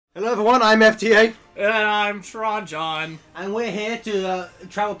Hello everyone, I'm FTA. And I'm TronJon. And we're here to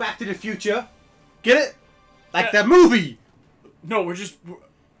travel back to the future. Get it? Like that movie! No, this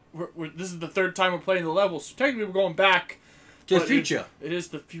is the third time we're playing the level, so technically we're going back. To the future. It is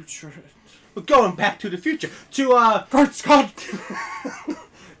the future. We're going back to the future. To, Scott!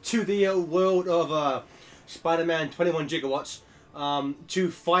 to the world of Spider-Man 21 Gigawatts.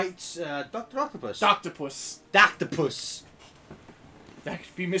 To fight Doctopus. Doctopus. That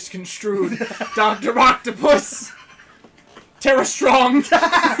could be misconstrued. Dr. Octopus! Terra Strong!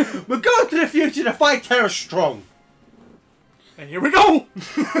 We're going to the future to fight Terra Strong. And here we go!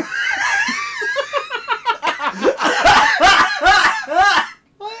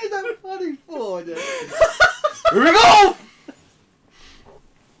 Why is that funny for? Here we go!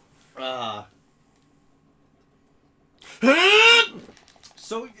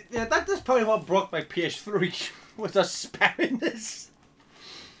 So, yeah, that's probably what broke my PS3, was us spamming this.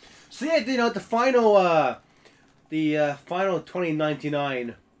 So yeah, you know, the final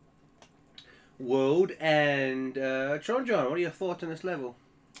 2099 world, and TronJon, what are your thoughts on this level?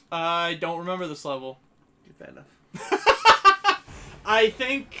 I don't remember this level. Fair enough. I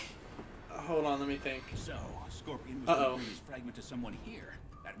think... Hold on, let me think. So, Scorpion was delivering his fragment to someone here.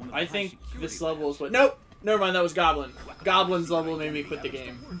 At one of the I think this level is what... Nope! Never mind, that was Goblin. Goblin's level made me quit the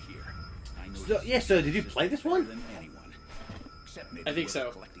game. So, yeah, so did you play this one? I think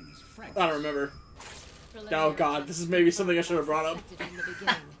so. I don't remember. Oh god, this is maybe something I should have brought up.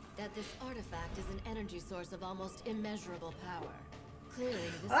 That this artifact is an energy source of almost immeasurable power. Clearly,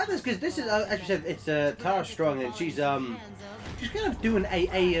 I like this because this is, as you said, it's Tara Strong, and she's kind of doing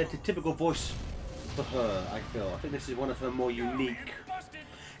a typical voice for her. I think this is one of her more unique.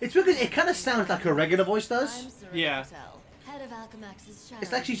 It's because it kind of sounds like her regular voice does. Yeah.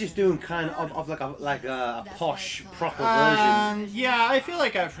 It's like she's just doing kind of like a posh, proper version. Yeah, I feel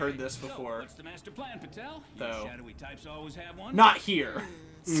like I've heard this before. What's the master plan, Patel? Though. Shadowy types always have one. Not here.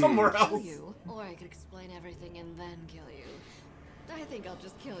 Somewhere else. Or I could explain everything and then kill you. I think I'll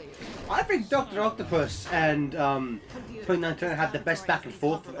just kill you. I think Dr. Octopus and 2019 had the best back and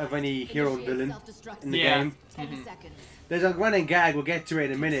forth of any hero and villain in the game. There's a running gag, we'll get to it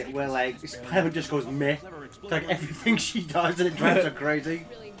in a minute, where like Spider-Man just goes meh. It's like everything she does and it drives her crazy.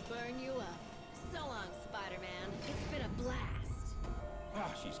 Really burn you up. So long, Spider-Man. It's been a blast.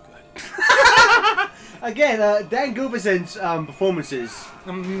 Oh, she's good. Again, Dan Gilbertson's performances.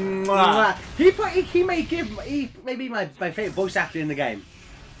 He may be my favorite voice actor in the game.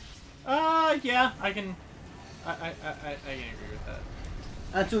 Yeah, I can agree with that.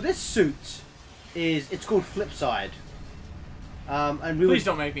 And so this suit it's called Flipside. And Please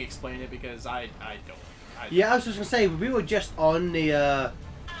don't make me explain it because I don't. Yeah, I was just gonna say we were just on the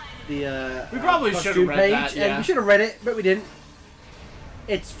we probably should have read page, that, yeah. and we should have read it, but we didn't.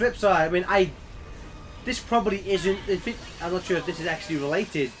 It's Flipside. I mean, this probably isn't. I'm not sure if this is actually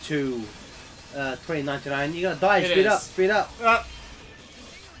related to 2099. You gotta die. Speed up.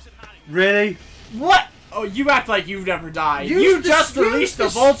 Really? What? Oh, you act like you've never died. You just released the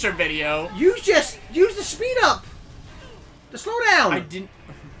Vulture video. You just use the speed up. The slowdown. I didn't.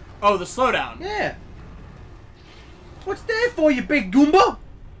 Oh, the slowdown. Yeah. What's there for, you big Goomba?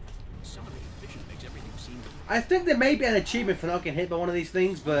 I think there may be an achievement for not getting hit by one of these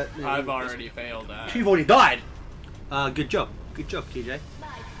things, but I've already failed that. You've already died. Good job, TJ.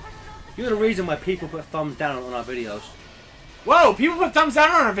 You're the reason why people put thumbs down on our videos. Whoa, people put thumbs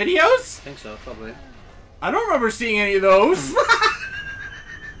down on our videos? I think so, probably. I don't remember seeing any of those.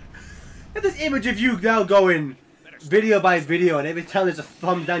 Get this image of you now going video by video, and every time there's a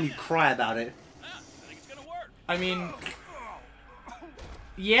thumb down, you cry about it. I mean,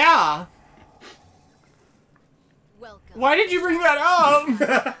 yeah. Why did you bring that up?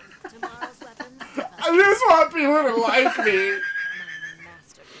 I just want people to like me.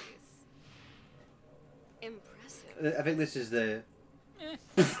 Impressive. I think this is the...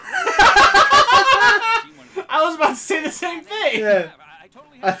 I was about to say the same thing. Yeah.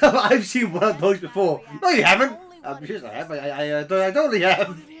 I've seen one of those before. No, you haven't. I'm sure I have. I totally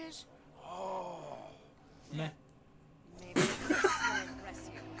have. Meh.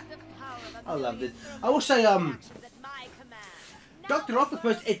 I love this. I will say, Dr.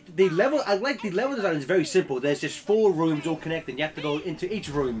 Octopus, the level, I like the level design is very simple. There's just 4 rooms all connected. You have to go into each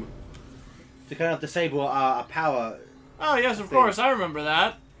room to kind of disable a power. Oh yes, of course, I remember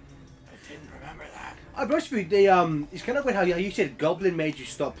that. I didn't remember that. I brush you. It's kind of weird how you said Goblin made you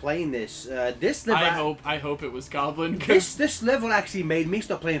stop playing this. This level. I hope it was Goblin. This level actually made me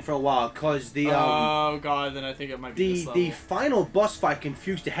stop playing for a while because the oh god, then I think it might be this level. The final boss fight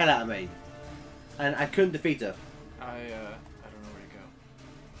confused the hell out of me, and I couldn't defeat her. I don't know where to go.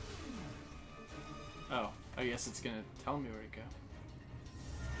 I guess it's gonna tell me where to go.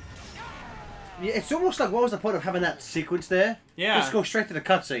 Yeah, it's almost like, what was the point of having that sequence there? Yeah. Just go straight to the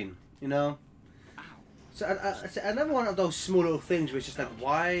cutscene, you know? So another one of those small little things where it's just like,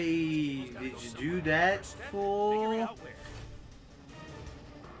 why did you do that for?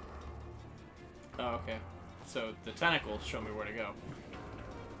 Oh, okay. So the tentacles show me where to go.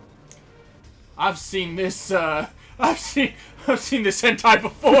 I've seen this. I've seen this hentai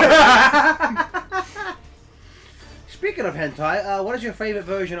before. Speaking of hentai, what is your favorite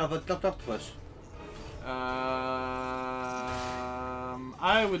version of a Doctopus?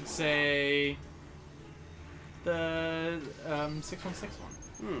 I would say the 616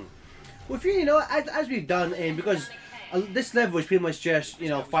 one. Well, if you know, as we've done, because this level is pretty much just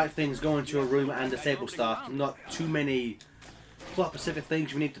fight things, go into a room and disable stuff. Not too many plot specific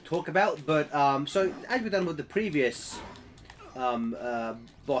things we need to talk about, but so as we've done with the previous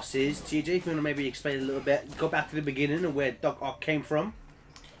bosses, TJ, if you want to maybe explain a little bit, go back to the beginning and where Doc Ock came from.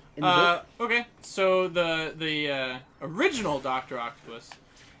 In the book. Okay, so the original Dr. Octopus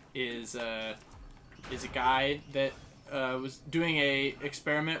is a guy that was doing a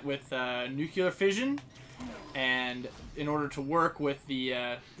experiment with nuclear fission, and in order to work with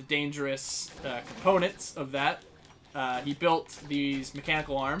the dangerous components of that, he built these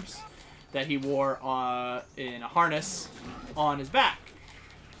mechanical arms that he wore in a harness on his back.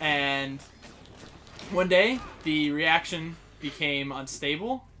 And one day, the reaction became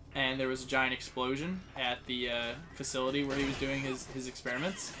unstable, and there was a giant explosion at the facility where he was doing his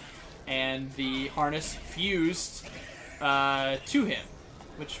experiments, and the harness fused to him,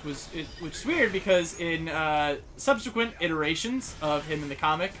 which is weird because in subsequent iterations of him in the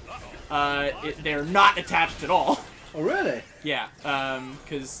comic, they're not attached at all. Oh, really? Yeah,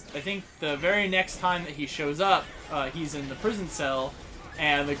 because I think the very next time that he shows up, he's in the prison cell,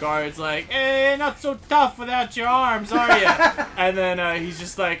 and the guard's like, "Hey, not so tough without your arms, are you?" And then he's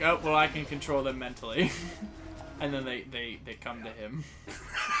just like, "Oh, well, I can control them mentally." And then they come to him.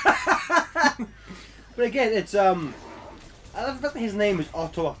 But again, it's I think his name is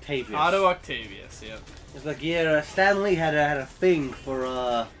Otto Octavius. Otto Octavius, yeah. It's like, yeah, Stan Lee had a thing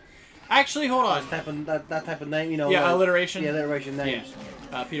for Actually, hold on. that type of name, Yeah, alliteration. Yeah, alliteration names.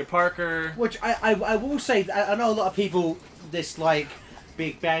 Yeah. Peter Parker. Which I will say, I know a lot of people dislike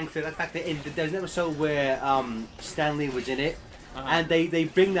Big Bang Theory. The fact that there's an episode where Stan Lee was in it, and they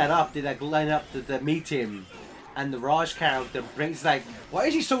bring that up. They like line up to meet him, and the Raj character brings like, why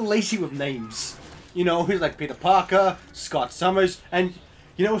is he so lazy with names? He's like Peter Parker, Scott Summers, and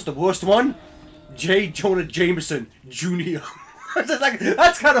you know what's the worst one? J. Jonah Jameson Jr. Like,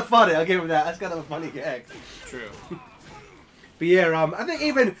 that's kind of funny. I'll give him that. That's kind of a funny gag. True. But yeah, I think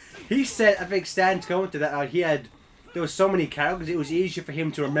even he said, I think Stan's going to that. There were so many characters, it was easier for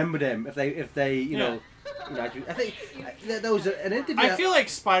him to remember them if they you know. I think there was an interview. I feel like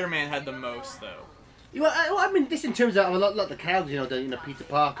Spider-Man had the most though. I mean, this in terms of a lot of the characters, Peter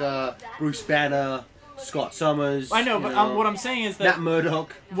Parker, Bruce Banner, Scott Summers. I know, but what I'm saying is that Matt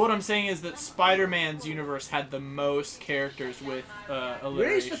Murdock. What I'm saying is that Spider-Man's universe had the most characters with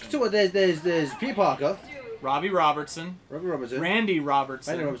alliteration. So there's Peter Parker, Robbie Robertson, Randy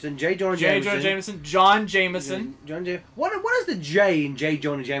Robertson, J. Jonah Jameson, John Jameson. What does the J in J.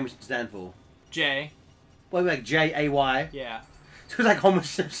 Jonah Jameson stand for? J. Well, like J-A-Y. Yeah. So it's like Homer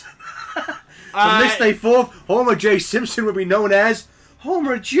Simpson. From this day forth, Homer J. Simpson will be known as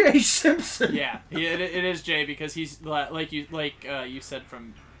Homer J. Simpson. Yeah, it is J because he's like you said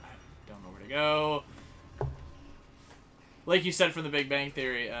from I don't know where to go. Like you said from The Big Bang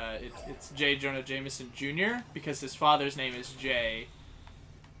Theory, it's J. Jonah Jameson Jr. because his father's name is J,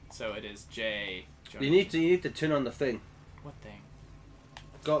 so it is J. Jonah. You need to turn on the thing. What thing?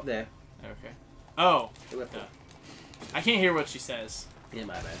 Go up there. Okay. Oh. I can't hear what she says. Yeah,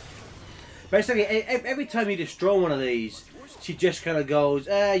 my bad. Basically, every time you destroy one of these, she just kind of goes,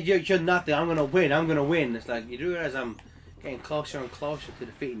 you're nothing, I'm going to win. It's like, you do realize I'm getting closer and closer to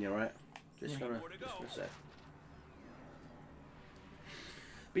defeating you, right? Just gonna say.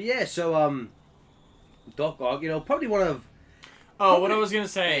 But yeah, so, Doc Ock, probably one of... Oh, what I was going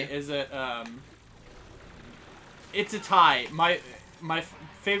to say is that, it's a tie. My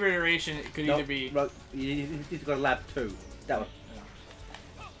favorite iteration could either be... You need to go to lab 2. That one.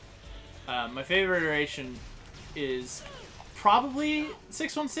 My favorite iteration is probably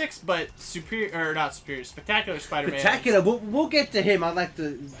 616, but Spectacular Spider-Man. Spectacular, we'll get to him. I'd like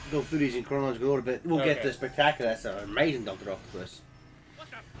to go through these in chronological order, but we'll get to Spectacular. That's an amazing Dr. Octopus.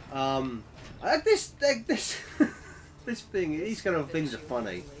 I like this this thing. These kind of things are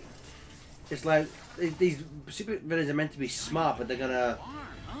funny. It's like these super villains are meant to be smart, but they're gonna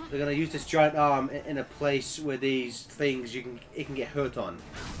They're gonna use this giant arm in a place where these things it can get hurt on.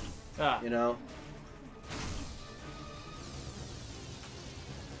 You know.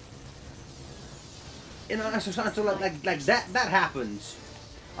 You know, so like that happens.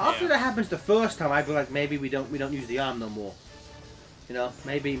 After that happens the first time, I feel like maybe we don't use the arm no more. You know,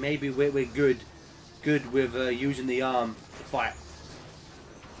 maybe we're good with using the arm to fight.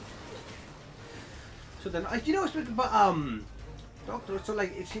 So then, you know, speaking about Doctor. So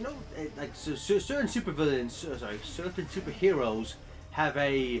like, if you know, like certain supervillains, certain superheroes have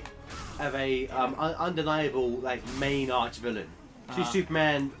a undeniable like main arch villain.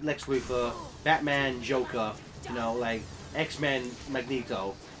 Superman, Lex Luthor, Batman, Joker. You know, like X-Men,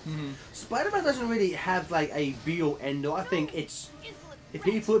 Magneto. Spider-Man doesn't really have like a be all end all. I think it's if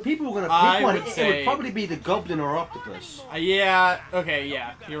people were gonna pick one, it would probably be the Goblin or Octopus. Yeah. Okay.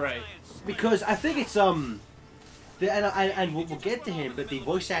 Yeah. You're right. Because I think it's and we'll get to him, but the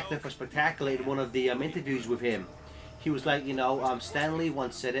voice actor for Spectacular in one of the interviews with him, he was like, you know, Stan Lee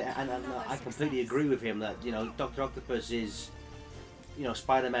once said it, and I completely agree with him that, you know, Dr. Octopus is, you know,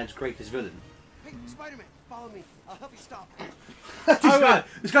 Spider-Man's greatest villain. Hey, Spider-Man, follow me. I'll help you stop.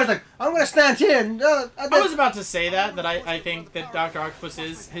 This guy's like, I'm gonna stand here and. I was about to say that I think that Dr. Octopus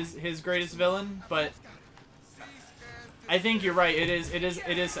is his greatest villain, but I think you're right. It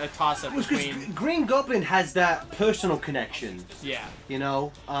is a toss up between. Green Goblin has that personal connection. Yeah. You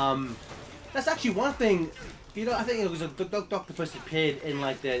know, that's actually one thing. You know, I think it was Dr. Octopus appeared in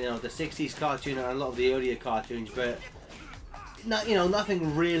like the the '60s cartoon and a lot of the earlier cartoons, but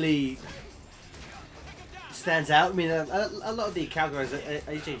nothing really stands out. I mean, a lot of the characters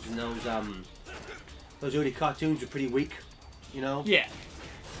I changed in those early cartoons were pretty weak. You know. Yeah.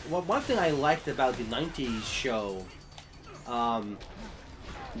 Well, one thing I liked about the '90s show.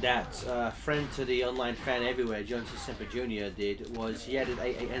 That friend to the online fan everywhere, John C. Semper Jr. did was he added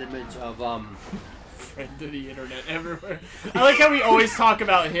a element of friend to the internet everywhere. I like how we always talk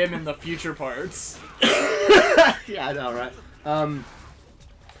about him in the future parts. Yeah, I know, right?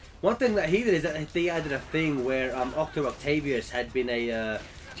 One thing that he did is that they added a thing where Octo Octavius had been a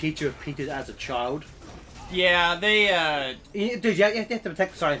teacher of Peter's as a child. Yeah, they. Dude, you have to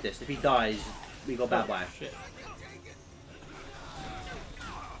protect the scientist. If he dies, we go bye-bye. Shit.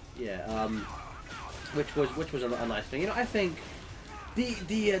 Yeah, which was a nice thing. You know, I think the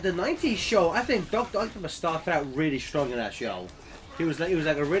 '90s show. I think Dr. Octopus started out really strong in that show. He had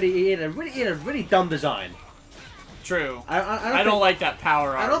a really dumb design. True. I don't like that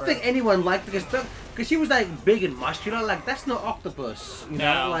power armor. I don't think anyone liked it because he was like big and muscular. Like that's not Octopus. You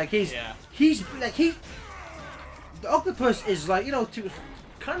know, like the Octopus is like, you know,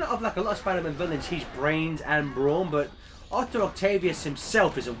 kind of like a lot of Spider-Man villains. He's brains and brawn, but Otto Octavius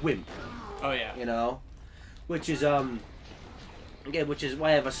himself is a wimp. Oh yeah. You know, which is which is why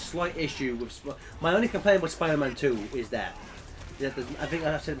I have a slight issue with. My only complaint with Spider-Man 2 is that I think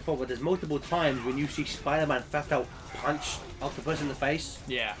I said before, but there's multiple times when you see Spider-Man flat out punch Octopus in the face.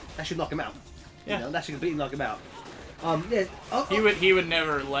 Yeah. That should knock him out. Yeah. You know, that should completely knock him out. Yeah. He would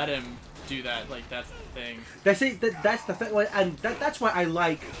never let him do that. Like that's the thing. That's the thing, and that's why I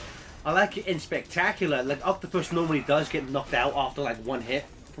like it in Spectacular. Like Octopus normally does get knocked out after like one hit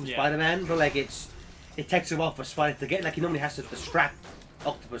from Spider-Man, but like it takes a while for Spider to get. Like he normally has to distract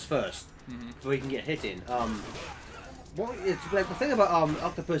Octopus first before he can get hit in. It's like the thing about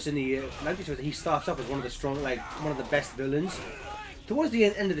Octopus in the 90s was that he starts off as one of the best villains. Towards the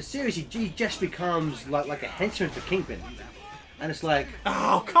end of the series, he just becomes like a henchman for Kingpin, and it's like,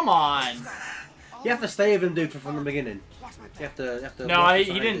 oh come on. You have to stay with him, dude, from the beginning. You have to. No,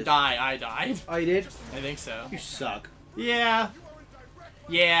 he didn't die. I died. Oh, you did? I think so. You suck. Yeah.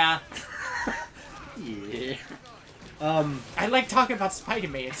 Yeah. Yeah. I like talking about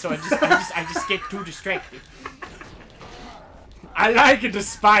Spider-Man, so I just get too distracted. I like it to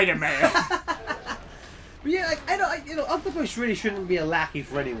Spider-Man. But yeah, Octopus really shouldn't be a lackey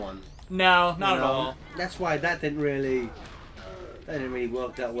for anyone. No, not at all. That's why that didn't really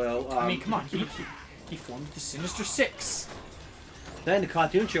work that well. I mean, come on, he formed the Sinister Six. Then the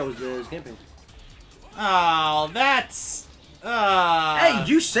cartoon show was Kingpin. Oh, that's. Hey,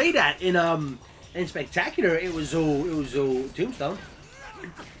 you say that in Spectacular? It was all Tombstone.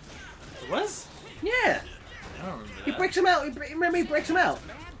 It was? Yeah. I don't remember that. He breaks him out. Remember, he breaks him out.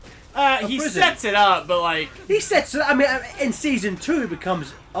 He sets it up, but like he sets it. I mean, in season 2, it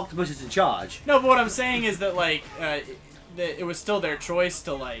becomes Octopus is in charge. No, but what I'm saying is that like it was still their choice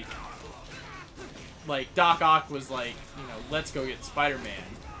to like Doc Ock was like, you know, let's go get Spider-Man.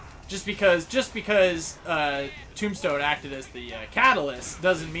 Just because Tombstone acted as the catalyst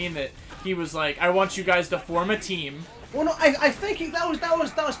doesn't mean that he was like, I want you guys to form a team Well, no, I think that was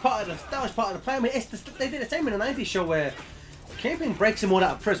part of the plan. I mean, they did the same in the '90s show where Kingpin breaks him all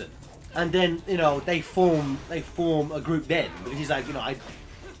out of prison, and then they form a group then because he's like, I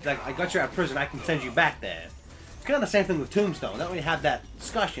got you out of prison, I can send you back there. It's kind of the same thing with Tombstone. Not really had that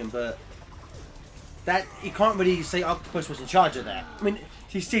discussion, but that you can't really say Octopus was in charge of that. I mean,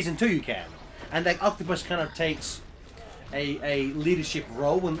 season 2 you can, and like Octopus kind of takes a leadership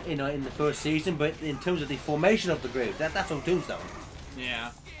role in the first season, but in terms of the formation of the group, that's on Tombstone.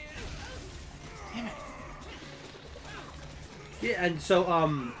 Yeah. Damn it. Yeah, and so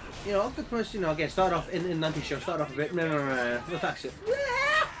Octopus, again, start off in the 90s show, start off a bit, no, that's it.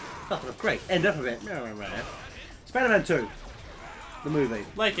 Start off great, end up a bit, no. Spider-Man 2, the movie.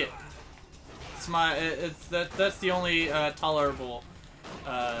 Like it. That's the only tolerable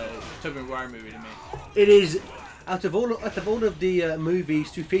Tobey Maguire movie to me. It is. Out of all of the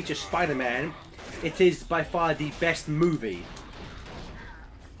movies to feature Spider-Man, it is by far the best movie.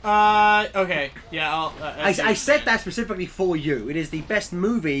 Okay. Yeah, I said that specifically for you. It is the best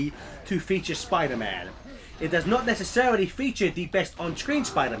movie to feature Spider-Man. It does not necessarily feature the best on-screen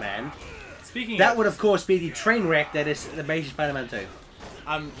Spider-Man. Speaking that would, of course, be the train wreck that is the Amazing Spider-Man 2.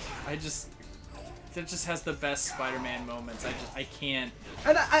 It just has the best Spider-Man moments. I can't.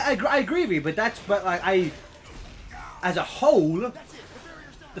 And I agree with you, but as a whole,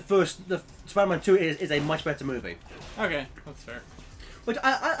 the Spider-Man 2 is a much better movie. Okay, that's fair. Which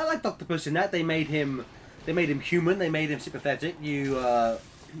I like Doctopus in that. They made him human. They made him sympathetic. You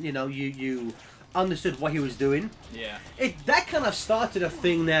understood what he was doing. Yeah. That kind of started a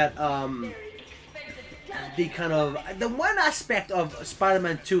thing that the one aspect of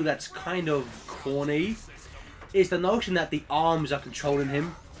Spider-Man 2 that's kind of corny is the notion that the arms are controlling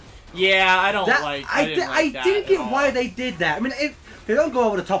him. Yeah, I didn't get why they did that. I mean, they don't go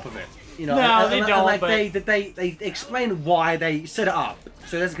over the top of it, No, they don't. Like but... they explain why they set it up,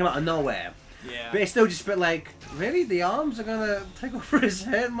 so it doesn't come out of nowhere. Yeah. But it's still just a bit like, really, the arms are gonna take over his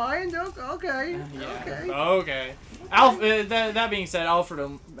head, mind? Okay. Yeah. Okay. That being said,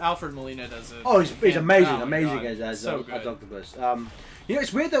 Alfred Molina does it. Oh, he's amazing, God. as So good. Doctopus.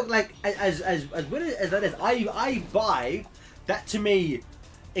 It's weird though. Like as weird as that is, I buy that. To me,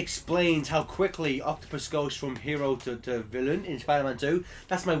 explains how quickly Octopus goes from hero to villain in Spider-Man 2.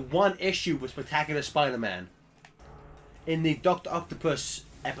 That's my one issue with Spectacular Spider-Man. In the Dr. Octopus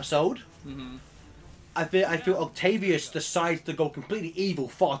episode, I feel Octavius decides to go completely evil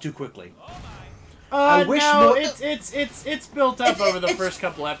far too quickly. I wish more. It's built up over the first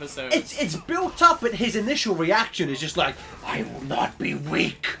couple episodes. It's built up, but his initial reaction is just like, I will not be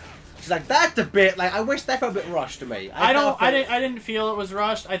weak. It's like, that's a bit like, I wish that felt a bit rushed to me. I didn't feel it was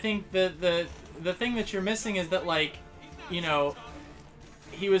rushed. I think the thing that you're missing is that, like,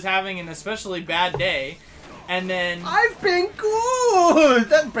 he was having an especially bad day, and then I've been good.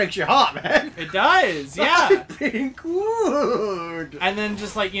 That breaks your heart, man. It does, yeah. I've been good. And then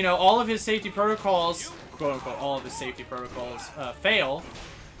just like all of his safety protocols, quote unquote, all of his safety protocols fail,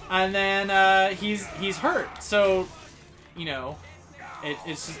 and then he's hurt. So,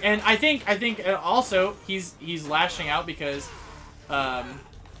 it's just, and I think also he's lashing out because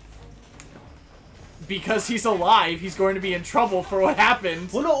he's alive. He's going to be in trouble for what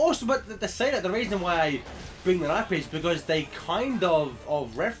happened. Well, no, also, but to say that, the reason why I bring that up is because they kind of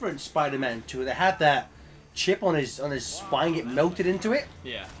reference Spider-Man 2. They had that chip on his spine get melted into it.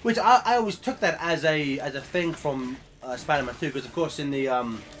 Yeah. Which I always took that as a thing from Spider-Man 2, because of course in the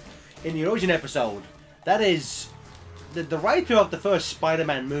origin episode, that is the writer of the first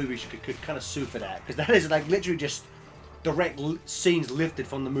Spider-Man movie could kind of sue for that, because that is like literally just direct scenes lifted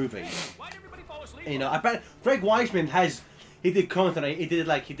from the movie. I bet Greg Weisman he did comment on it. He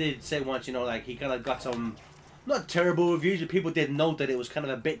did say once, like he kind of got some not terrible reviews, but people did note that it was kind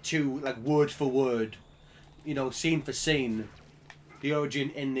of a bit too like word for word, scene for scene, the origin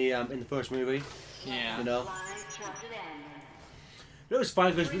in the first movie. Yeah. It was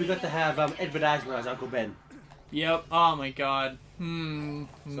fun because we got to have Edward Asner as Uncle Ben. Yep. Oh my God.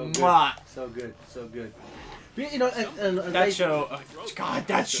 So good. But, that show. Oh, God,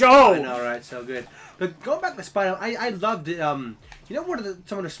 that show. I know, right? So good. But going back to Spider, I loved it. One of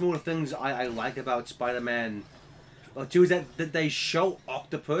some of the smaller things I like about Spider-Man 2 is that they show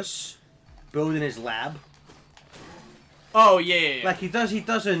Octopus building his lab. Oh yeah. Like he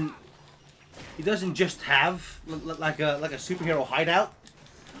doesn't just have like a superhero hideout.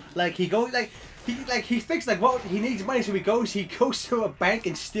 Like he goes he thinks like what he needs money, so he goes to a bank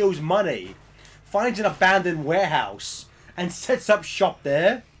and steals money, finds an abandoned warehouse and sets up shop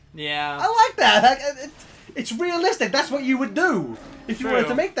there. Yeah. I like that. Like, it's realistic. That's what you would do if you wanted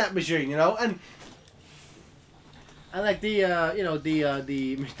to make that machine, And I like the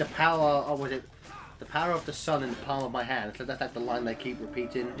the power, or was it the power of the sun in the palm of my hand? So that's like the line they keep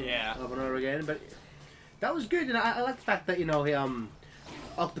repeating over and over again. But that was good, and I like the fact that he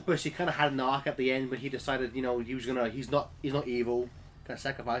Octopus, he kind of had an arc at the end, but he decided he was he's not evil, kind of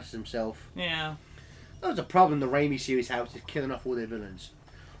sacrifices himself. Yeah. That was a problem the Raimi series has, is killing off all their villains.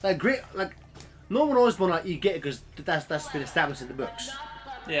 Like Norman Osborn, like you get it because that's been established in the books.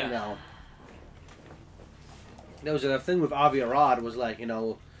 Yeah. There was a thing with Avi Arad was like, he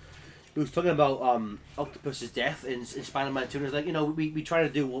was talking about Octopus's death in Spider-Man 2, and it's like, we try to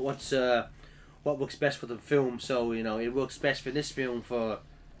do what works best for the film, so it works best for this film for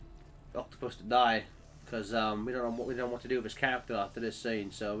Octopus to die, because we don't know what to do with his character after this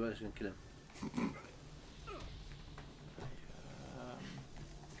scene, so we're just gonna kill him.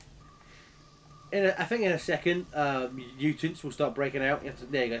 I think in a second, mutants will start breaking out.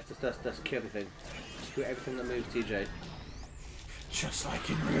 There you go. That's kill everything. Screw everything that moves, TJ. Just like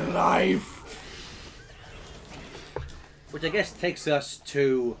in real life. Which I guess takes us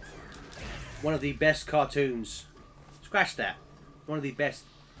to one of the best cartoons. Scratch that. One of the best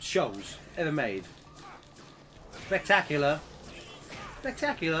shows ever made. Spectacular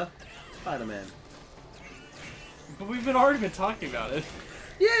Spider-Man. But we've already been talking about it.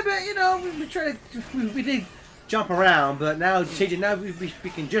 Yeah, but we did jump around, but now we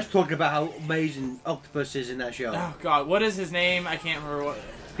can just talk about how amazing Octopus is in that show. Oh God, what is his name? I can't remember what.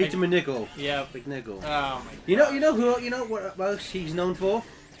 Peter McNichol. Yeah, McNichol. Oh my God. You know what most he's known for?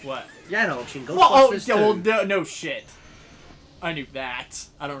 What? Janos in Ghostbusters 2. Well, no shit. I knew that.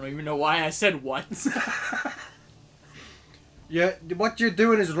 I don't even know why I said what. Yeah, what you're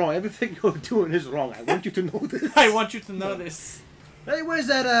doing is wrong. Everything you're doing is wrong. I want you to know this. I want you to know this. Hey, where's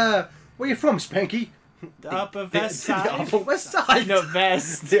that, where you from, Spanky? The Upper West Side. The Upper West Side. The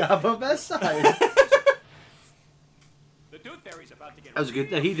West. The Upper West Side. The Tooth Fairy's about to get. That was good.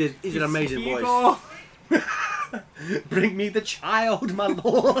 He's an amazing voice. Bring me the child, my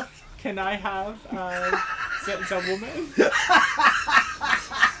lord. Can I have a woman?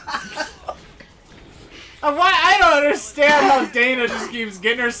 I don't understand how Dana just keeps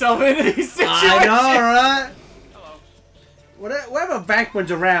getting herself into these situations. I know, right? Whenever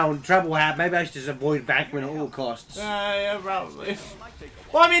Bankman's around, trouble happens. Maybe I should just avoid Bankman at all costs. Yeah, probably.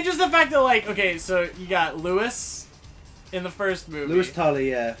 Well, I mean, just the fact that, like, okay, so you got Lewis in the first movie. Lewis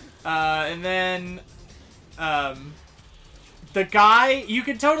Tully, yeah. And then, the guy, you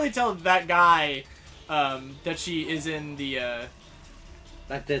can totally tell that guy, that she is in the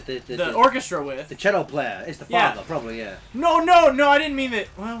Like the orchestra with. The cello player. It's the father, probably, yeah. No, I didn't mean that.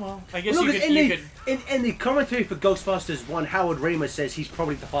 Well, I guess you could. In the commentary for Ghostbusters 1, Howard Ramis says he's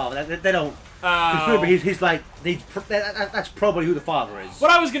probably the father. They don't confirm, but he's like, that's probably who the father is.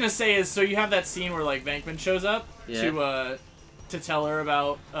 What I was gonna say is, so you have that scene where, like, Bankman shows up to tell her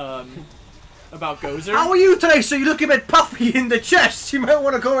about Gozer. How are you today? So you look a bit puffy in the chest. You might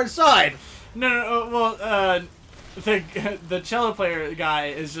want to go inside. No. Well, the cello player guy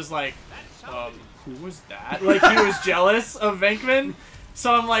is just like, who was that? Like, he was jealous of Venkman.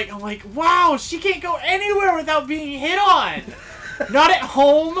 So I'm like, wow, she can't go anywhere without being hit on. Not at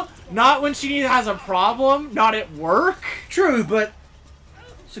home, not when she has a problem, not at work. True, but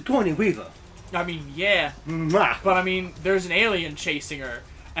Sigourney Weaver. I mean, yeah. Mwah. But I mean, there's an alien chasing her,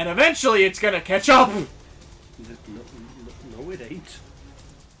 and eventually it's gonna catch up. No, it ain't.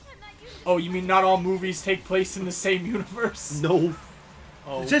 Oh, you mean not all movies take place in the same universe? No.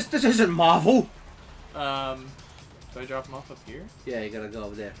 Oh. This isn't Marvel. Do I drop them off up here? Yeah, you gotta go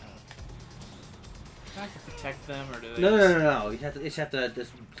over there. Do I have to protect them, or do they? No. You just have to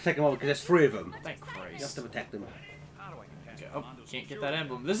just take them over because there's 3 of them. Thank You Christ. have to protect them. Okay. Oh, can't get that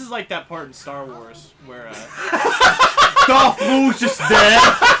emblem. This is like that part in Star Wars where Darth Maul's just there.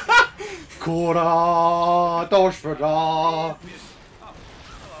 Kora, Dosh Vada.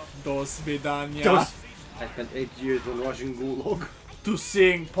 Dos Vidania. I spent 8 years in Russian Gulag. To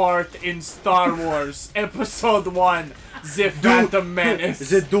sing part in Star Wars Episode 1, The Phantom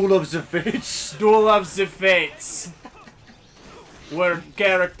Menace. The Duel of the Fates. Duel of the Fates. Where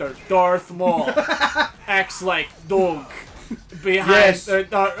character Darth Maul acts like dog behind,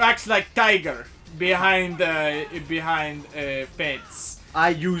 acts like tiger behind fence. I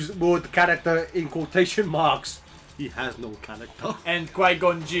use word character in quotation marks. He has no character. And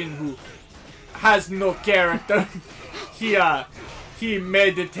Qui-Gon Jinn, who has no character, he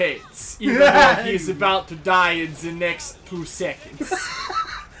meditates, even though he's about to die in the next 2 seconds.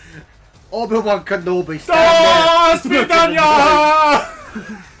 Obi-Wan Kenobi Dos Vidania!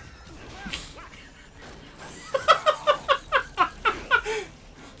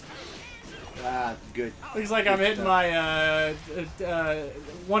 Ah, good. Looks like I'm hitting my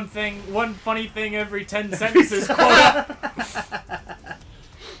one funny thing every 10 sentences quota.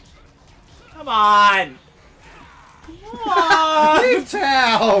 Come on! Come on! Leave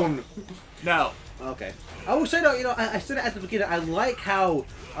town! No. Okay. I will say though, you know, I said it at the beginning, I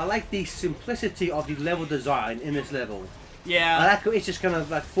like the simplicity of the level design in this level. Yeah. I like how it's just kind of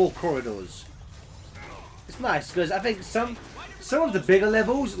like 4 corridors. It's nice, because I think some of the bigger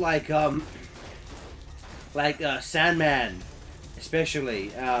levels, like Sandman,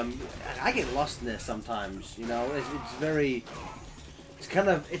 especially, I get lost in there sometimes, you know, it's very... It's kind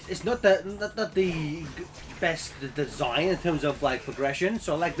of it's not the best design in terms of like progression.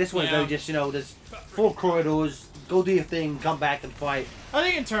 So like this one, though, just, you know, there's 4 corridors. Go do your thing, come back and fight. I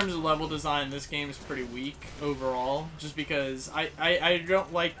think in terms of level design, this game is pretty weak overall. Just because I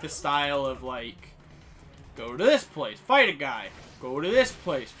don't like the style of like, go to this place, fight a guy. Go to this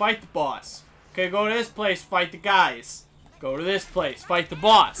place, fight the boss. Okay, go to this place, fight the guys. Go to this place, fight the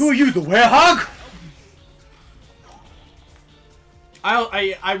boss. Who are you, the werehog?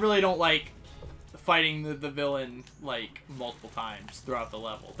 I really don't like fighting the villain like multiple times throughout the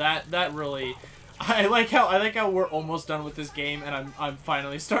level. That really, I like how we're almost done with this game and I'm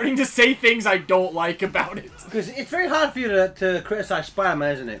finally starting to say things I don't like about it. Because it's very hard for you to criticize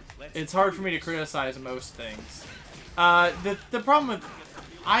Spider-Man, isn't it? It's hard for me to criticize most things. The problem with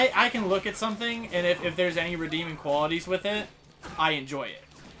I can look at something and if there's any redeeming qualities with it, I enjoy it.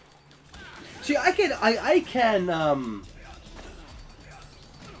 See, I can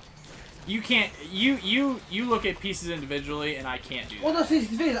You can't. You look at pieces individually, and I can't do that. Well, no, see,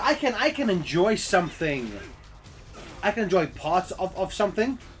 the thing is, I can enjoy something. I can enjoy parts of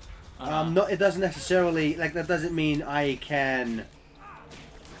something. No, it doesn't necessarily like that. Doesn't mean I can.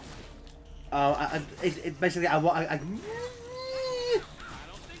 Basically I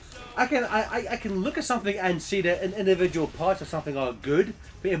can look at something and see that individual parts of something are good,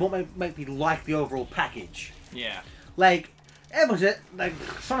 but it won't make me like the overall package. Yeah. Like. Like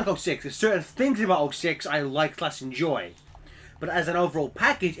Sonic 06, there's certain things about 06 I like / enjoy, but as an overall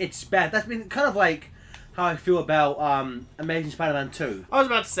package, it's bad. That's been kind of like how I feel about Amazing Spider-Man 2. I was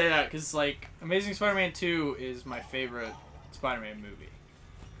about to say that because like Amazing Spider-Man 2 is my favorite Spider-Man movie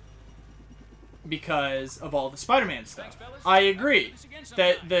because of all the Spider-Man stuff. I agree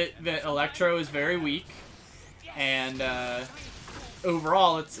that Electro is very weak, and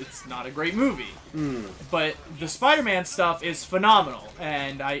overall it's not a great movie. But the Spider-Man stuff is phenomenal,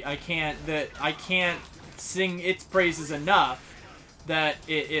 and I can't sing its praises enough that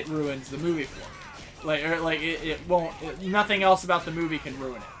it ruins the movie for me. It won't. Nothing else about the movie can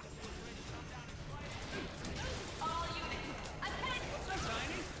ruin it.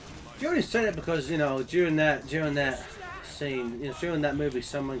 You already said it because, you know, during that scene, you know, during that movie,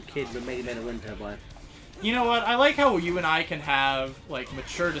 kid made a wind turbine. You know what? I like how you and I can have like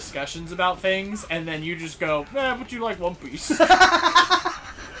mature discussions about things, and then you just go, but you like One Piece.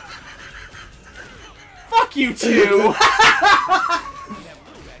 Fuck you two!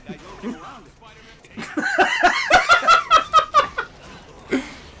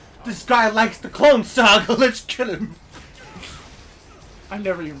 This guy likes the Clone Saga, let's kill him! I've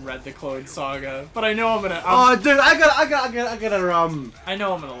never even read the Clone Saga, but I know I'm gonna. Oh, dude, I gotta I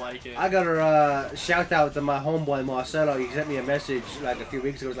know I'm gonna like it. I gotta shout out to my homeboy Marcelo. He sent me a message like a few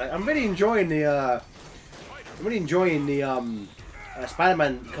weeks ago. It was like, I'm really enjoying the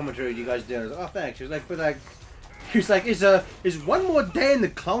Spider-Man commentary you guys do. I was like, oh, thanks. He was like, is one more day in the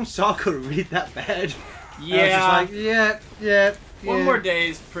Clone Saga really that bad? Yeah. I was just like, yeah. One More Day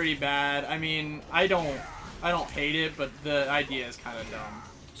is pretty bad. I mean, I don't hate it, but the idea is kind of dumb.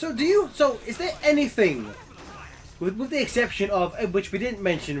 So is there anything, with the exception of, which we didn't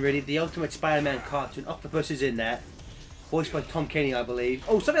mention really, the Ultimate Spider-Man cartoon, Octopus is in that, voiced by Tom Kenny, I believe.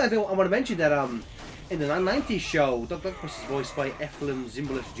 Oh, something I want to mention that in the 90s show, Doctopus is voiced by Ephraim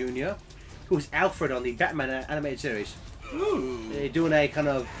Zimbalist Jr., who was Alfred on the Batman animated series. Ooh. They're doing a kind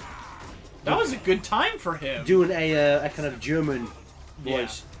of... That was a good time for him. Doing a kind of German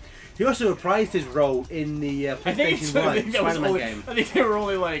voice. Yeah. He also reprised his role in the PlayStation 1 Spider-Man game. I think they were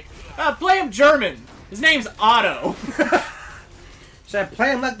only like, play him German. His name's Otto. So I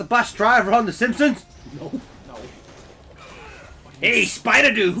play him like the bus driver on The Simpsons? No. Hey,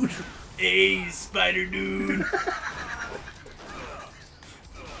 Spider Dude! Hey, Spider Dude!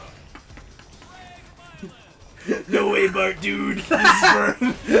 No way, Bart Dude.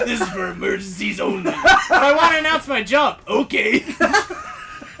 This is for emergencies only. But I want to announce my jump. Okay.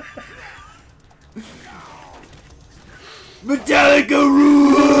 Metallica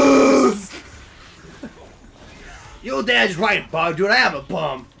rules! Your dad's right, Bart Dude. I have a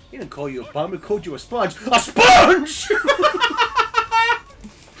bomb. He didn't call you a bum, he called you a sponge. A sponge!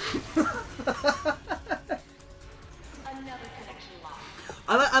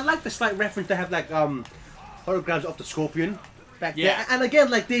 I like the slight reference to have like holograms of the Scorpion back there, and again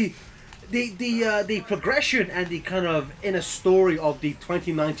like the progression and the kind of inner story of the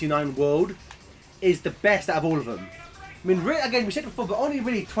 2099 world is the best out of all of them. I mean, really, again, we said before, but only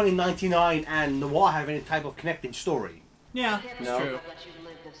really 2099 and Noir have any type of connecting story. Yeah, that's true.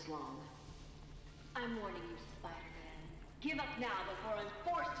 I'm warning you, Spider-Man. Give up now before I'm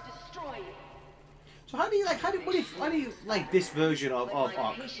forced to destroy you. So how do you like this version of Ark?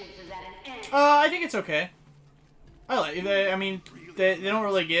 I think it's okay. I mean, they don't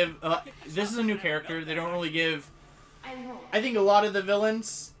really give. This is a new character. They don't really give. I think a lot of the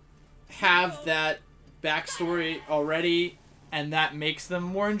villains have that backstory already, and that makes them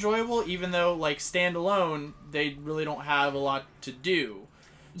more enjoyable. Even though, like, standalone, they really don't have a lot to do.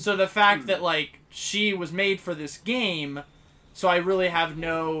 So the fact that like she was made for this game, so I really have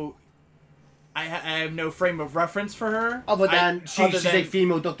no. I have no frame of reference for her. Other than she's a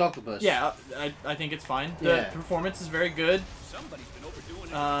female Doctopus. Yeah, I think it's fine. The performance is very good. Somebody's been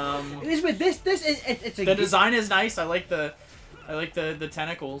overdoing it. It is with it's a the design is nice. I like the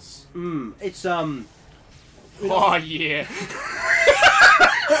tentacles. It's Oh yeah.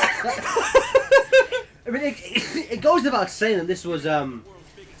 I mean, it goes without saying that this was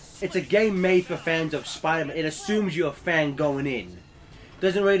it's a game made for fans of Spider-Man. It assumes you're a fan going in.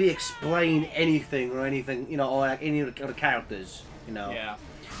 Doesn't really explain anything or anything, you know, or like any of the characters, you know. Yeah.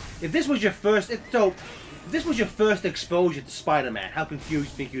 If this was your first, if this was your first exposure to Spider-Man, how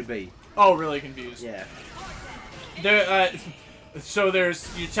confused do you think you'd be? Oh, really confused. Yeah. So you're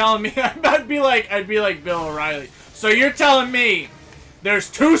telling me I'd be like Bill O'Reilly. So you're telling me there's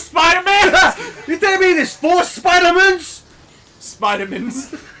 2 Spider-Mans? You're telling me there's 4 Spider-Mans?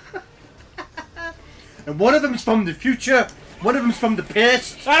 Spider-Mans. And one of them's from the future. One of them's from the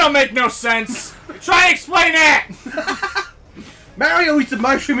past. That don't make no sense. Try and explain that. Mario eats a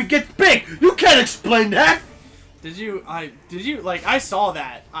mushroom and gets big. You can't explain that. Did you like? I saw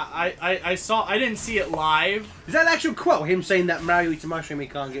that. I saw. I didn't see it live. Is that an actual quote? Him saying that Mario eats a mushroom he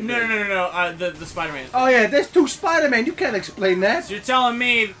can't get big? No. The Spider-Man. Oh yeah, there's 2 Spider-Man. You can't explain that. So you're telling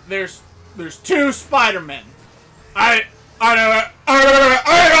me there's 2 Spider-Men? I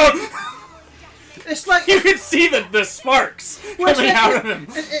don't. It's like you can see the sparks coming out of them.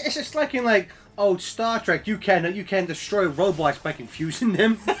 It's just like in like old Star Trek. You can destroy robots by confusing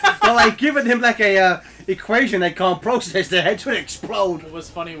them, or like giving them like a equation they can't process. Their heads would explode. What was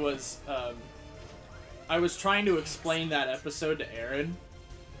funny was I was trying to explain that episode to Erin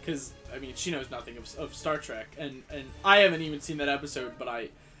because I mean she knows nothing of Star Trek, and I haven't even seen that episode, but I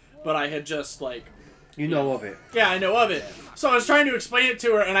had just like. You know of it. Yeah, I know of it. So I was trying to explain it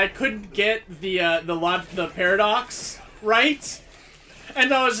to her, and I couldn't get the paradox right.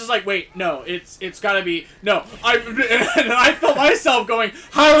 And I was just like, wait, no, it's got to be no. And I felt myself going,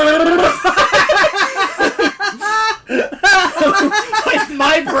 like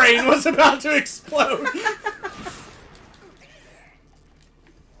my brain was about to explode.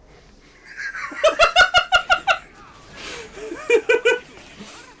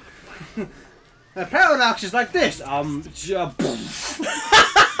 The paradox is like this.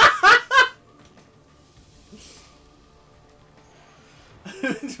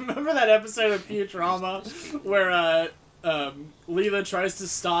 Remember that episode of Futurama where Leela tries to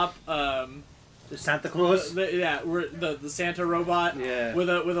stop the Santa Claus? The Santa robot with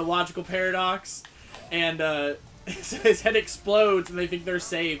a logical paradox, and his head explodes and they think they're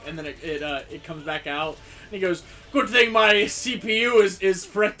safe, and then it comes back out. And he goes, "Good thing my CPU is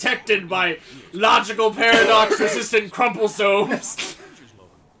protected by logical paradox-resistant chromosomes."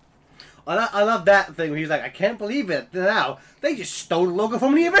 I love that thing where he's like, I can't believe it. Now, they just stole the logo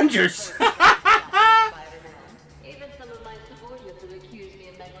from the Avengers. Even some of my subordinates have accused me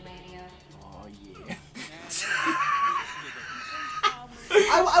of megalomania. Oh, yeah.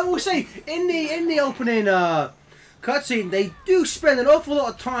 I will say, in the opening cutscene, they do spend an awful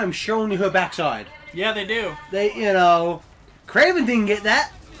lot of time showing you her backside. Yeah, they do. Craven didn't get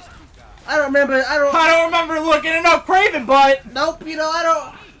that. I don't remember looking at no Craven butt. Nope,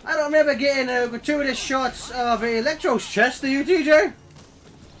 I don't remember getting gratuitous shots of Electro's chest, do you, TJ?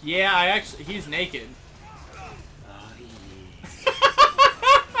 Yeah, he's naked.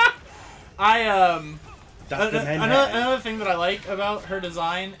 Oh, yeah. Another thing that I like about her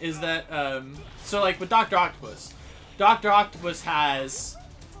design is that, so like with Dr. Octopus has,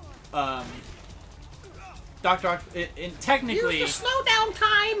 technically... Use the slowdown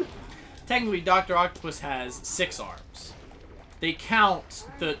time! Technically, Dr. Octopus has 6 arms. they count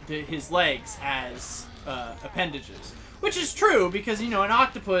his legs as appendages, which is true because, you know, an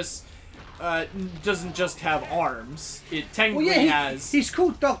octopus doesn't just have arms. It technically has... He's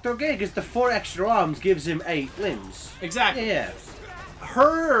called Dr. Gay because the 4 extra arms gives him 8 limbs. Exactly. Yeah.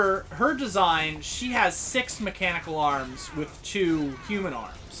 Her design, she has 6 mechanical arms with 2 human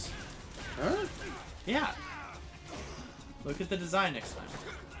arms. Huh? Yeah. Look at the design next time.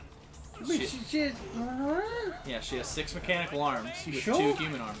 Yeah, she has 6 mechanical arms with 2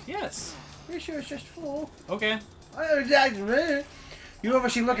 human arms. Yes. Are you sure it's just 4? Okay. You're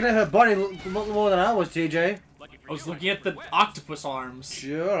obviously looking at her body more than I was, TJ. I was looking at the octopus arms.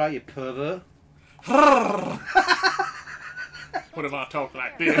 Sure, right, you pervert. What if I talk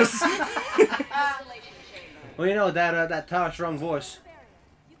like this? Well, you know that Tara strong voice.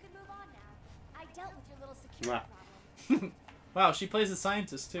 You can move on now. I dealt with your little security problem. Wow, she plays the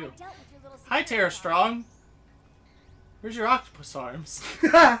scientist too. I dealt with your little Hi, Tara Strong. Where's your octopus arms?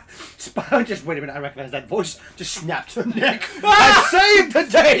 Just wait a minute, I recognize that voice. Just snapped her neck. I saved the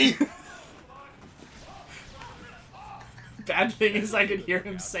day! Bad thing is I could hear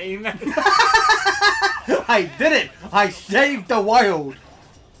him saying that. I did it! I saved the wild!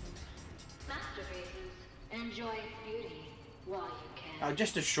 Masterpieces. Enjoy its beauty while you can. I'll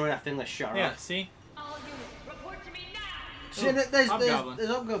just destroy that thing, let's shut her Yeah, up. see? All units, report to me now! See, there's Hobgoblin.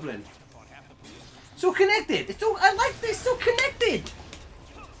 Hobgoblin. It's all connected. It's all. I like this. It's all connected.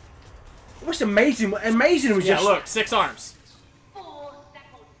 What's amazing? Amazing was Yeah, just. look, 6 arms. Fool, that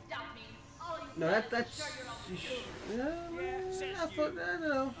won't stop me. All you No, need that's. is show your Yeah, I thought. I don't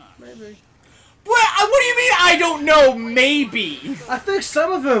know. Maybe. What do you mean I don't know? Maybe. I think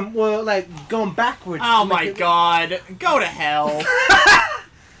some of them were like going backwards. Oh my god. Go to hell.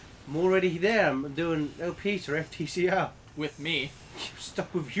 I'm already there. I'm doing LPs or FTCR. With me. I'm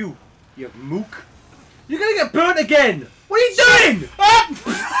stuck with you, you mook. You're gonna get burnt again. What are you doing?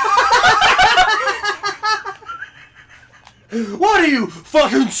 What are you,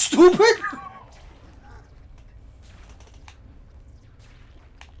 fucking stupid?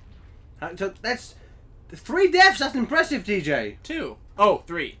 So that's 3 deaths. That's impressive, TJ. 2. Oh,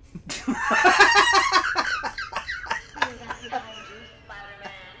 3.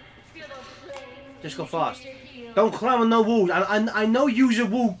 Just go fast. Don't climb on no walls. I know use a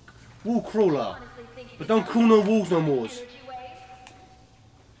wall crawler, but don't crawl no walls no more.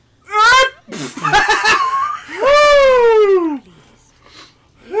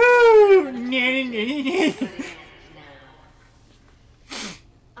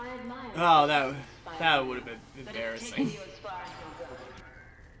 Oh, that would have been embarrassing.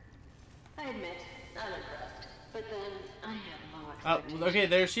 I admit, I'm impressed. But then I have more. Oh, okay,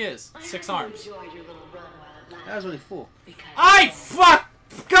 there she is. 6 arms. Enjoyed your little run while it lasted. That was only 4. Fuck!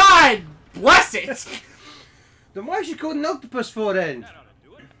 God bless it! Then why is she called an octopus for then?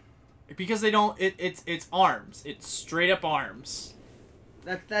 Because they don't. It's arms. It's straight up arms.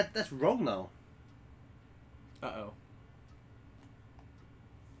 That's wrong though. Uh-oh.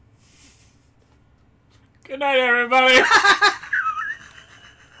 Good night, everybody.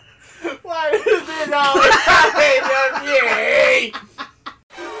 Why is it always happening to me?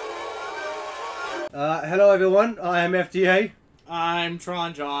 Hello everyone. I am FTA, I'm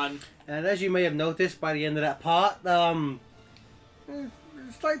TronJon. and as you may have noticed by the end of that part,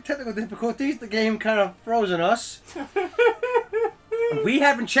 slight technical difficulties. The game kind of frozen us. We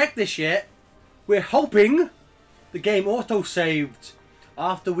haven't checked this yet. We're hoping the game auto-saved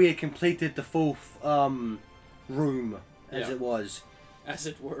after we had completed the 4th room, as Yeah. it was. As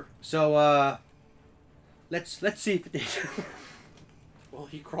it were. So let's see if it did. Well,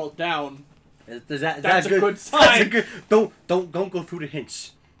 he crawled down. That's a good sign. That's a good. Don't go through the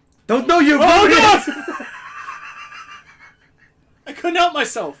hints. Don't know you. Oh, I couldn't help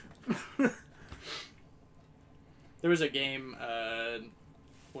myself. There was a game,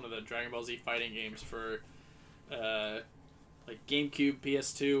 one of the Dragon Ball Z fighting games for, like GameCube,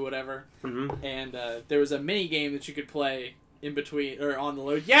 PS2, whatever. Mm-hmm. And there was a mini game that you could play in between or on the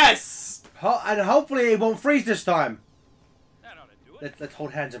load. Yes. And hopefully it won't freeze this time. That ought to do it. Let's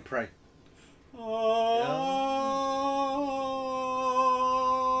hold hands and pray. Oh,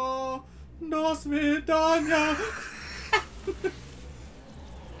 nos vidania.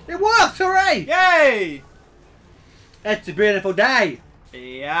 It worked! Hooray! Yay! It's a beautiful day.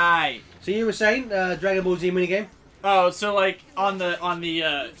 Yay! So you were saying Dragon Ball Z minigame? Oh, so like on the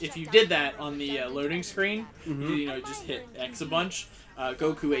if you did that on the loading screen, Mm-hmm. you know, just hit X a bunch.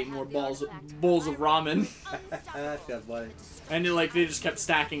 Goku ate more bowls of ramen, That's kind of funny. and like they just kept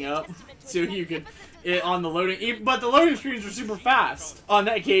stacking up, so you could on the loading, but the loading screens are super fast on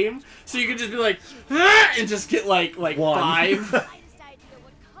that game, so you can just be like, "Ah!" and just get like 5. Slightest idea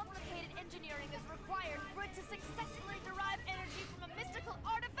what complicated engineering is required for it to successfully derive energy from a mystical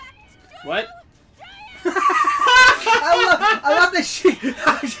artifact. What? I love that she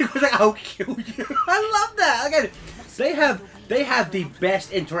was like, "I'll kill you." I love that. Again, they have the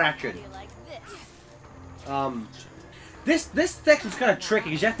best interaction. This section's kind of tricky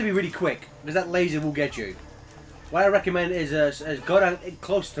because you have to be really quick because that laser will get you. What I recommend is go down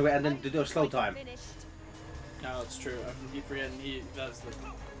close to it and then do a slow time. No, it's true. I keep forgetting he does the.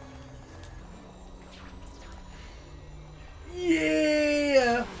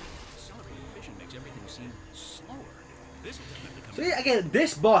 Yeah. So yeah, again,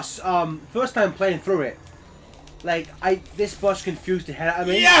 this boss, first time playing through it, like this boss confused the hell out of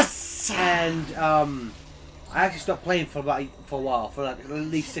me. Yes. And I actually stopped playing for a while, for like at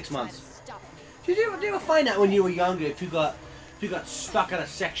least 6 months. Did you ever find out when you were younger, if you got stuck in a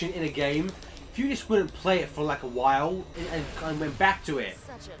section in a game, if you just wouldn't play it for like a while and went back to it,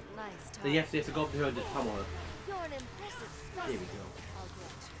 then you have to go up to her and just pummel her. There we go.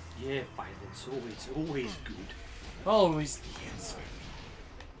 Yeah, violence, always good. Always the answer.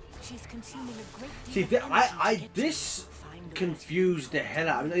 She's consuming a great deal. See, this confused the hell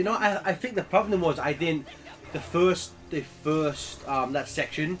out of me. You know, I think the problem was I didn't. The first that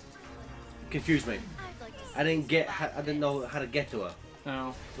section confused me. I didn't know how to get to her.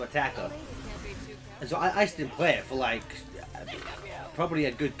 No. To attack her. And so I just didn't play it for like probably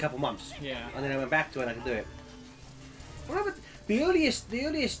a good couple months. Yeah. And then I went back to it and I could do it. The earliest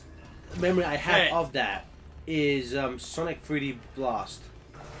memory I have of that is Sonic 3D Blast.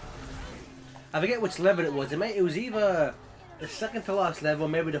 I forget which level it was. It was either the second to last level, or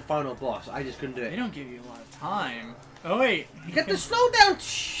maybe the final boss. I just couldn't do it. They don't give you a lot of time. Oh wait, you got the slow down.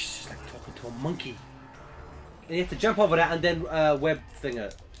 It's like talking to a monkey. And you have to jump over that and then web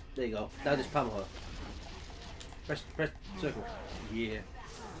finger. There you go. Now just pummel her. Press circle. Yeah.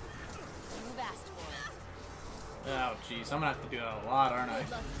 Oh jeez, I'm gonna have to do that a lot, aren't I?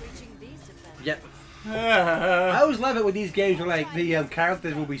 Yep. I always love it with these games where like the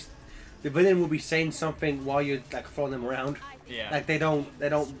characters will be, the villain will be saying something while you're like throwing them around. Yeah. Like they don't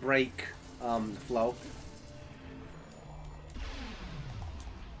break the flow.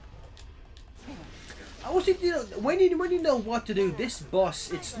 I also, you know, when you know what to do, this boss,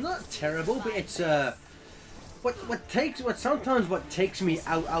 it's not terrible, but it's what takes me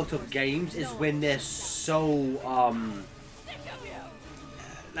out of games is when they're so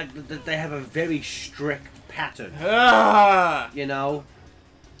like they have a very strict pattern. You know,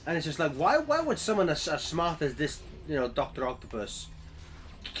 and it's just like why would someone as smart as this, you know, Dr. Octopus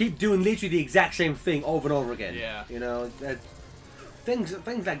keep doing literally the exact same thing over and over again? Yeah. You know, things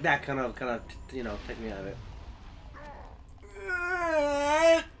like that kind of you know take me out of it.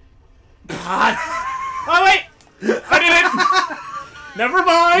 God. Oh wait. I did it! Never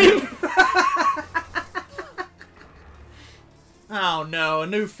mind! Oh no, a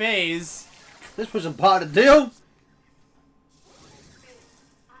new phase. This wasn't part of the deal!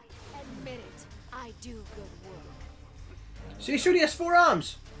 Admit it, I do good work. See, Shooty has 4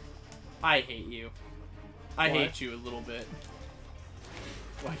 arms! I hate you. I Why? hate you a little bit.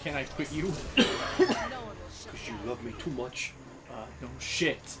 Why can't I quit you? Because you love me too much. No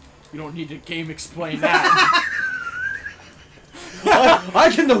shit. You don't need to game explain that. I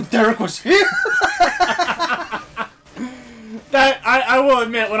didn't know Derek was here! That I will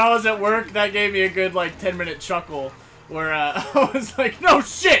admit, when I was at work, that gave me a good like 10-minute chuckle where I was like, no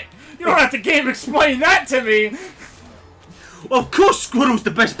shit! You don't have to game explain that to me! Well, of course Squirtle's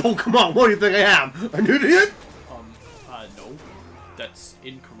the best Pokemon! What do you think I am? An idiot? No. That's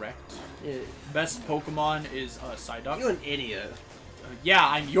incorrect. Yeah. Best Pokemon is Psyduck. You're an idiot. Yeah,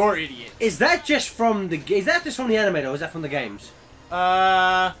 I'm your idiot. Is that just from the anime though? Or is that from the games?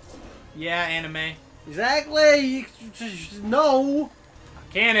 Yeah, anime. Exactly! No!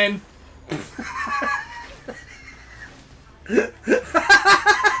 Canon. What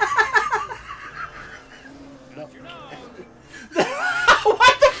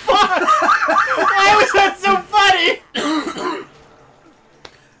the fuck? Why was that so funny?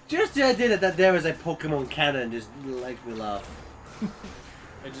 Just the idea that there is a Pokemon canon just makes me laugh.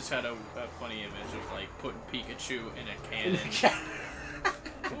 I just had a funny image of like putting Pikachu in a cannon.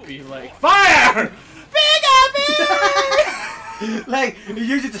 It'd be like fire! Pika! Like you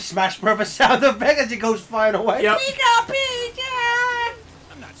use it to Smash Brothers sound effect as it goes flying away. Yep. Pika, Pika!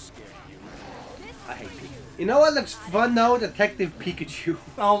 I'm not scared of you. I hate Pika. You know what looks fun though? Detective Pikachu.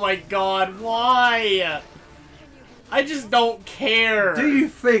 Oh my god, why? I just don't care. Do you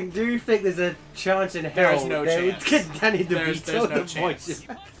think there's a chance in hell There's no they would chance. get Danny There's DeVito no to chance. voice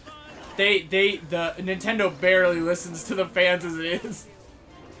him? The Nintendo barely listens to the fans as it is.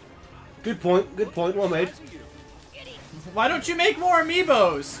 Good point, well made. Why don't you make more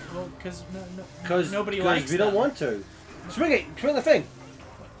amiibos? Well, because nobody likes we don't want to. Swing the thing.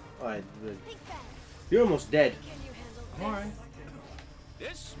 Alright, you're almost dead. Alright.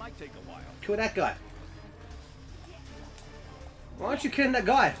 This might take a while. Kill that guy. Why aren't you killing that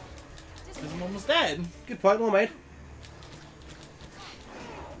guy? Because I'm almost dead. Good point, well made.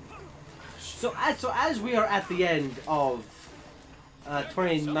 So as we are at the end of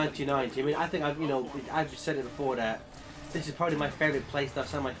 2099, I mean, I think I've said it before that this is probably my favorite place. That's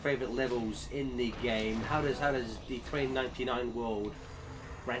some of my favorite levels in the game. How does the 2099 world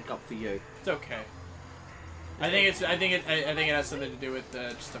rank up for you? It's okay. I think it has something to do with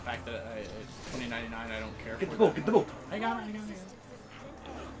just the fact that 2099 I don't care. Get the ball, get the ball. I got it.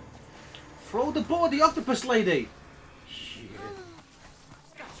 Throw the ball, the octopus lady.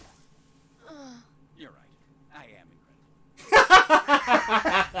 You're right. I am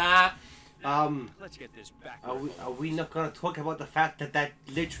incredible. Let's get this back. Are we not gonna talk about the fact that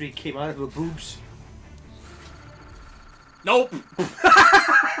literally came out of her boobs? Nope.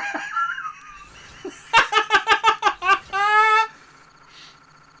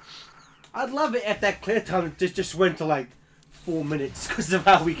 I'd love it if that clear time just went to like 4 minutes because of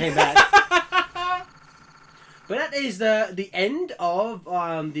how we came back. But that is the end of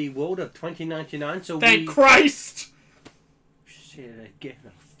the world of 2099. So thank Christ. Say it again,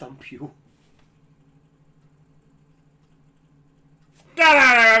 I'll thump you. Get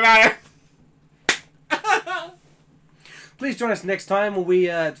out of here! Please join us next time when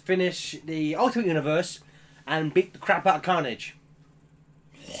we finish the Ultimate Universe and beat the crap out of Carnage.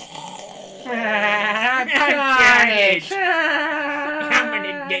 Carnage! I'm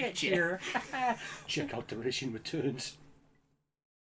gonna get you. Check out Diminishing Returns.